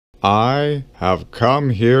I have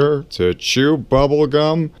come here to chew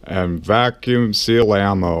bubblegum and vacuum seal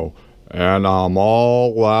ammo, and I'm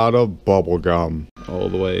all out of bubblegum. All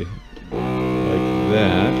the way like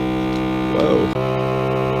that. Whoa.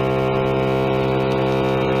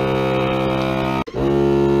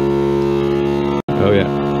 Oh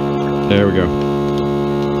yeah, there we go.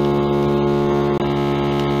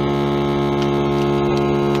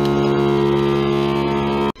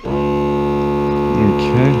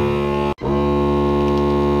 Okay.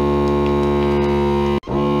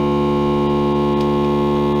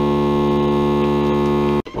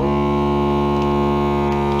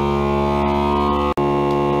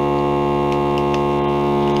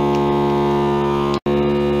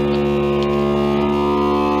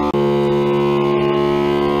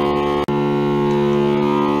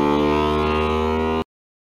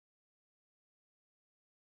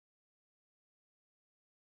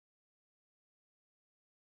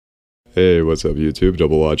 Hey, what's up YouTube?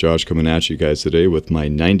 Double Law Josh coming at you guys today with my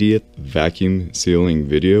 90th vacuum sealing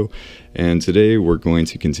video. And today we're going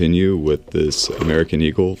to continue with this American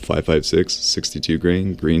Eagle 5.56 62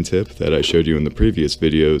 grain green tip that I showed you in the previous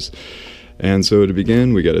videos. And so to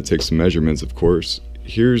begin, we got to take some measurements, of course.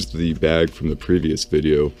 Here's the bag from the previous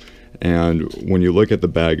video. And when you look at the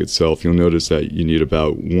bag itself, you'll notice that you need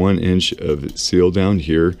about 1 inch of seal down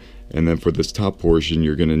here. And then for this top portion,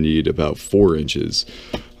 you're going to need about 4 inches.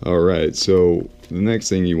 Alright, so the next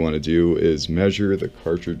thing you want to do is measure the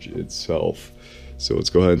cartridge itself. So let's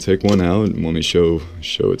go ahead and take one out and let me show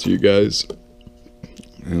it to you guys.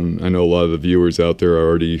 And I know a lot of the viewers out there are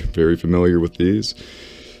already very familiar with these.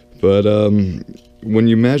 But when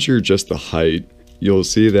you measure just the height, you'll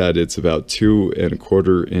see that it's about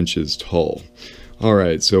 2¼ inches tall.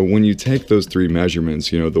 Alright, so when you take those three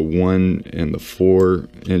measurements, you know, the 1 and the 4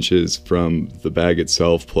 inches from the bag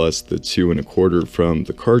itself plus the 2¼ from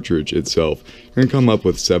the cartridge itself, you're going to come up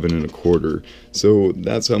with 7¼ So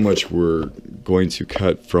that's how much we're going to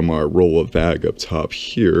cut from our roll of bag up top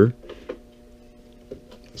here.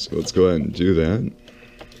 So let's go ahead and do that.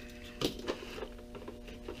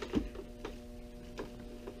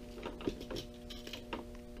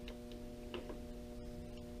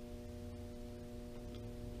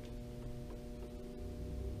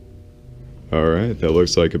 Alright, that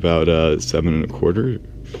looks like about 7¼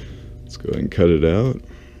 Let's go ahead and cut it out.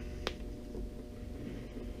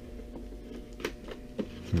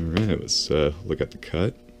 Alright, let's look at the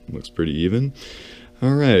cut. Looks pretty even.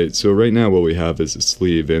 Alright, so right now what we have is a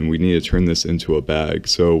sleeve and we need to turn this into a bag.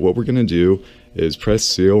 So what we're going to do is press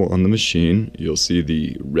seal on the machine. You'll see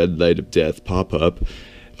the red light of death pop up.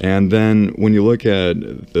 And then when you look at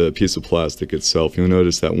the piece of plastic itself, you'll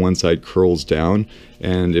notice that one side curls down.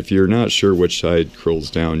 And if you're not sure which side curls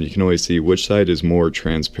down, you can always see which side is more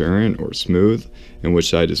transparent or smooth and which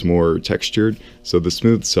side is more textured. So the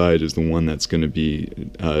smooth side is the one that's going to be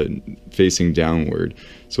facing downward.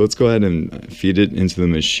 So let's go ahead and feed it into the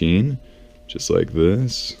machine, just like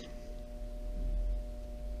this.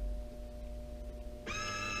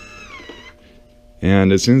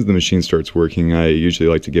 And as soon as the machine starts working, I usually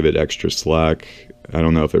like to give it extra slack. I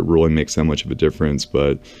don't know if it really makes that much of a difference,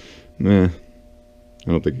 but I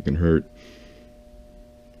don't think it can hurt.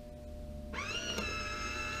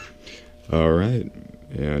 Alright,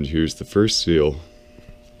 and here's the first seal.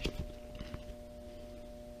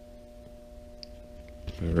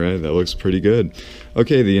 Alright, that looks pretty good.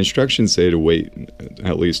 Okay, the instructions say to wait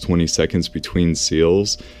at least 20 seconds between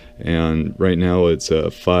seals, and right now it's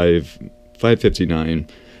 5:59,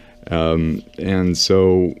 and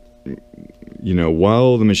so, you know,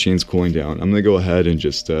 while the machine's cooling down, I'm going to go ahead and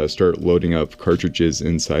just start loading up cartridges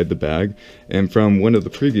inside the bag. And from one of the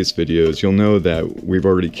previous videos, you'll know that we've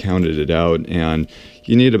already counted it out, and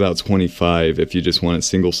you need about 25 if you just want a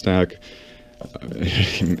single stack,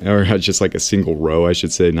 or just like a single row, I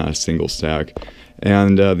should say, not a single stack.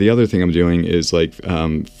 And the other thing I'm doing is like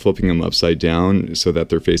flipping them upside down so that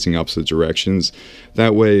they're facing opposite directions.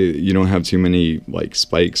 That way you don't have too many like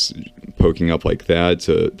spikes poking up like that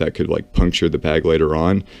that could like puncture the bag later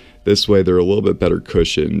on. This way they're a little bit better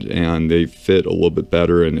cushioned and they fit a little bit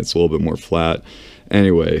better and it's a little bit more flat.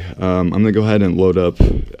 Anyway, I'm going to go ahead and load up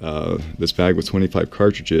this bag with 25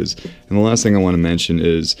 cartridges. And the last thing I want to mention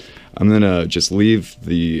is I'm going to just leave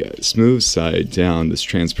the smooth side down, this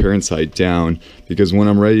transparent side down, because when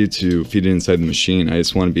I'm ready to feed it inside the machine, I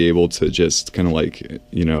just want to be able to just kind of like,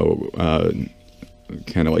 you know,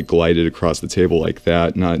 kind of like glide it across the table like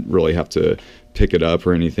that, not really have to pick it up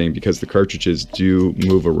or anything, because the cartridges do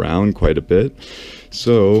move around quite a bit.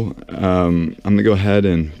 So I'm gonna go ahead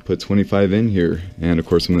and put 25 in here, and of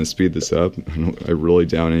course I'm gonna speed this up. I really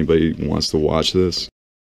doubt anybody wants to watch this.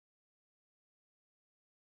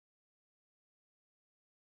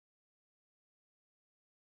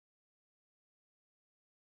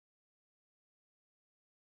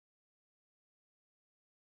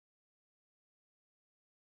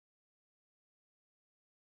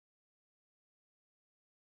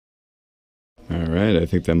 All right, I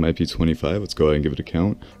think that might be 25. Let's go ahead and give it a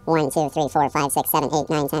count. 1, 2, 3, 4, 5, 6, 7, 8,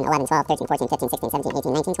 9, 10, 11, 12, 13, 14, 15, 16, 17,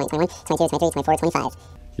 18, 19, 20, 21, 22, 23, 24, 25.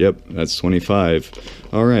 Yep, that's 25.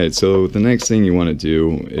 All right, so the next thing you want to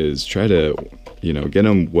do is try to, get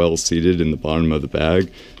them well seated in the bottom of the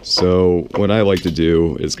bag. So what I like to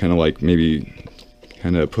do is kind of like maybe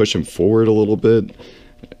kind of push them forward a little bit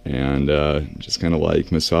and just kind of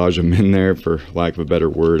like massage them in there, for lack of a better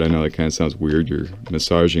word. I know that kind of sounds weird. You're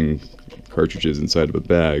massaging cartridges inside of a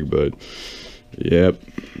bag, but yep,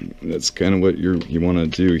 that's kind of what you want to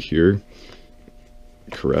do here.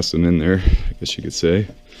 Caress them in there, I guess you could say.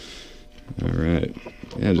 All right,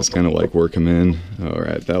 yeah, just kind of like work them in. All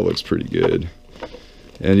right, that looks pretty good.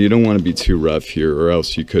 And you don't want to be too rough here, or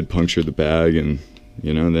else you could puncture the bag, and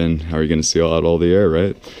then how are you going to seal out all the air,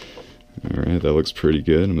 right? All right, that looks pretty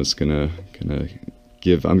good. I'm just gonna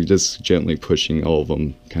I'm just gently pushing all of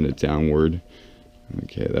them kind of downward.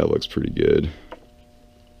 Okay, that looks pretty good.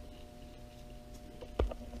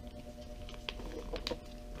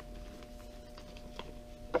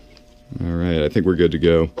 All right, I think we're good to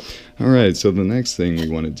go. All right, so the next thing we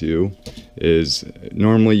want to do is,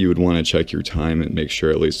 normally you would want to check your time and make sure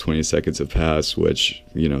at least 20 seconds have passed, which,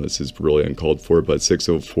 this is really uncalled for, but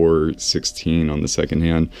 6:04:16 on the second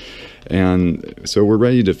hand. And so we're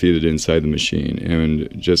ready to feed it inside the machine. And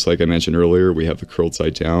just like I mentioned earlier, we have the curled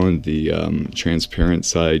side down, the transparent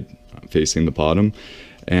side facing the bottom.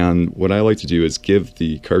 And what I like to do is give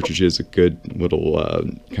the cartridges a good little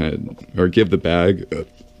give the bag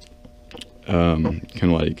kind of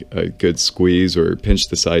like a good squeeze, or pinch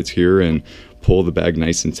the sides here and pull the bag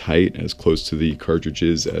nice and tight, as close to the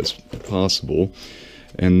cartridges as possible.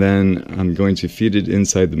 And then I'm going to feed it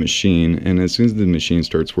inside the machine, and as soon as the machine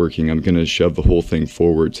starts working, I'm going to shove the whole thing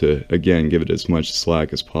forward to, again, give it as much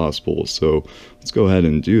slack as possible. So let's go ahead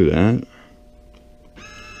and do that.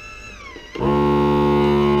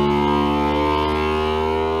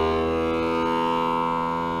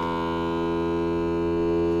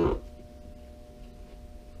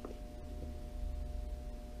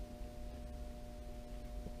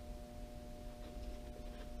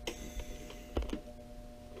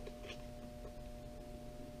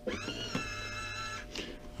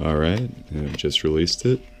 All right, and I've just released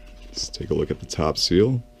it. Let's take a look at the top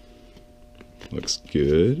seal. Looks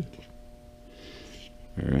good.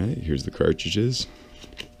 All right, here's the cartridges.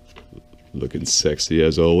 Looking sexy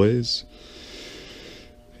as always.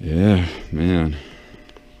 Yeah, man.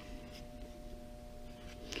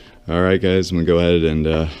 All right, guys, I'm gonna go ahead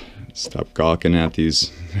and stop gawking at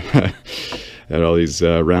these, at all these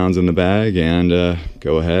rounds in the bag, and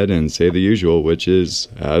go ahead and say the usual, which is,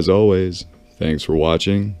 as always, thanks for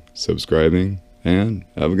watching, subscribing, and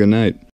have a good night.